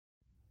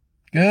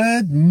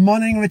Good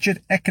morning,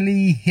 Richard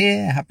Eckerley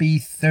here. Happy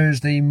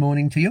Thursday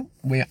morning to you.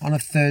 We're on a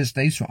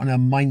Thursday, so on a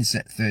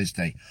Mindset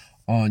Thursday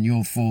on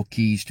your 4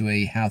 keys to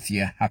a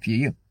healthier, happier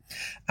you.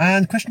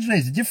 And the question today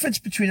is the difference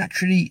between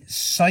actually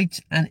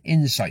sight and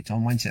insight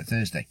on Mindset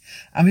Thursday.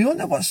 And we all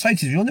know what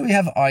sight is. We all know we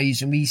have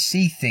eyes and we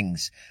see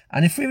things.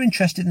 And if we're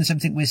interested in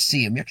something we're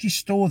seeing, we actually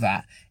store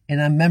that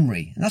in our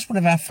memory. And that's one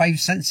of our 5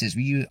 senses.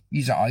 We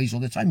use our eyes all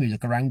the time. We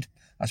look around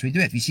as we do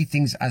it. We see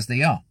things as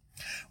they are.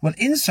 Well,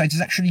 insight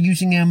is actually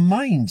using our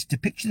mind to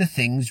picture the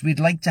things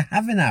we'd like to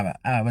have in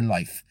our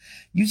life.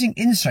 Using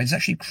insight is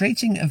actually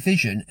creating a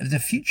vision of the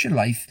future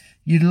life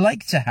you'd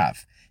like to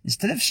have.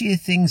 Instead of seeing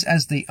things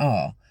as they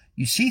are,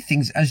 you see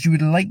things as you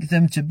would like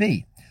them to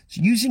be.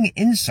 So using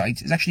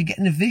insight is actually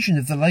getting a vision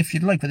of the life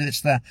you'd like, whether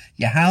it's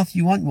your health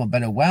you want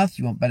better wealth,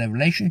 you want better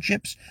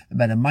relationships, a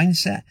better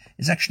mindset.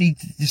 It's actually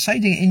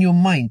deciding in your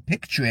mind,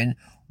 picturing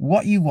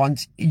what you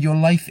want in your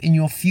life, in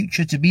your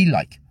future to be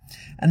like.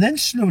 And then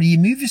slowly you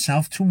move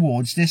yourself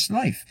towards this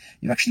life.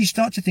 You actually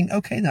start to think,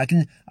 okay, now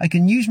I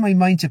can use my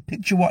mind to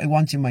picture what I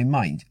want in my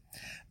mind.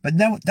 But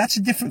now that's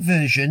a different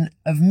version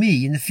of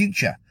me in the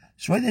future.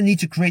 So I then need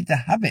to create the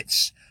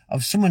habits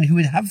of someone who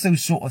would have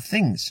those sort of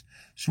things.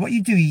 So what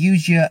you do, you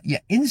use your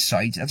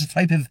insight as a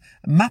type of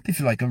map, if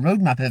you like, a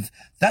roadmap of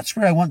that's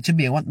where I want to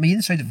be. I want my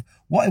insight of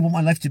what I want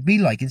my life to be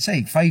like in,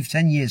 say,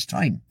 5-10 years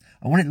time.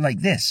 I want it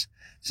like this.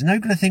 So now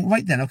you're going to think,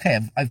 right then, okay,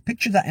 I've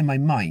pictured that in my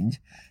mind.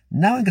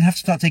 Now I'm going to have to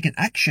start taking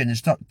action and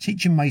start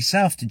teaching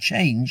myself to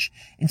change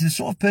into the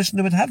sort of person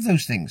that would have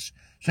those things.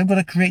 So I've got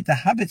to create the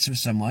habits of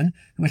someone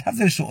who would have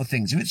those sort of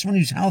things. If it's someone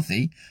who's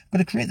healthy, I've got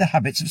to create the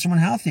habits of someone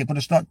healthy. I've got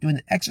to start doing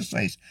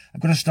exercise.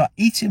 I've got to start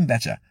eating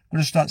better. I've got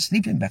to start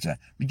sleeping better,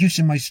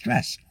 reducing my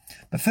stress.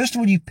 But first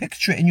of all, you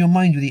picture it in your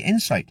mind with the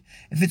insight.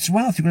 If it's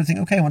wealth, you've got to think,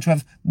 okay, I want to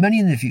have money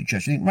in the future.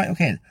 So you think, right,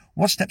 okay,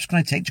 what steps can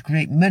I take to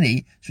create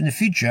money so in the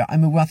future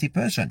I'm a wealthy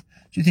person?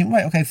 So you think,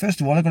 right, okay, first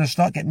of all, I've got to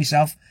start getting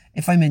myself,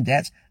 if I'm in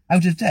debt,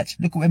 out of debt.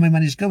 Look at where my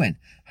money's going.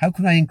 How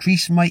can I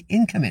increase my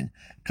income in?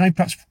 Can I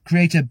perhaps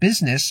create a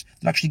business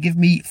that actually give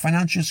me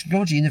financial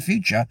security in the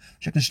future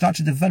so I can start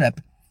to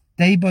develop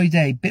day by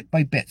day, bit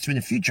by bit. So in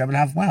the future, I will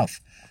have wealth.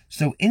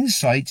 So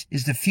insight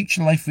is the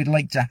future life we'd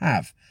like to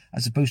have,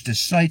 as opposed to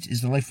sight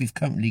is the life we've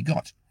currently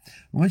got.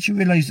 And once you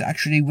realize that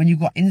actually when you've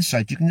got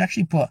insight, you can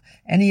actually put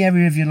any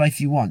area of your life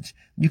you want.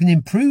 You can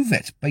improve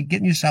it by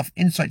getting yourself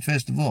insight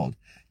first of all.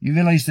 You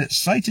realize that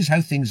sight is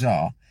how things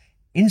are,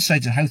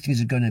 insight is how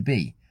things are going to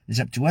be. It's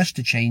up to us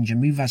to change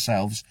and move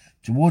ourselves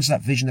towards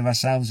that vision of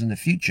ourselves in the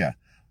future,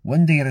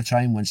 one day at a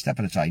time, one step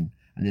at a time.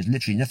 And there's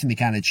literally nothing we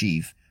can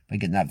achieve by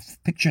getting that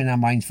picture in our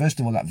mind, first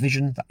of all, that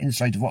vision, that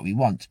insight of what we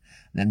want,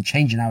 and then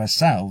changing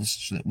ourselves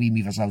so that we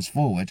move ourselves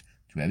forward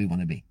to where we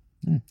want to be.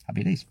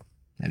 Happy days.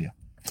 There we go.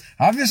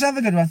 Have yourself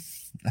a good one.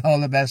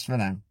 All the best for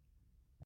now.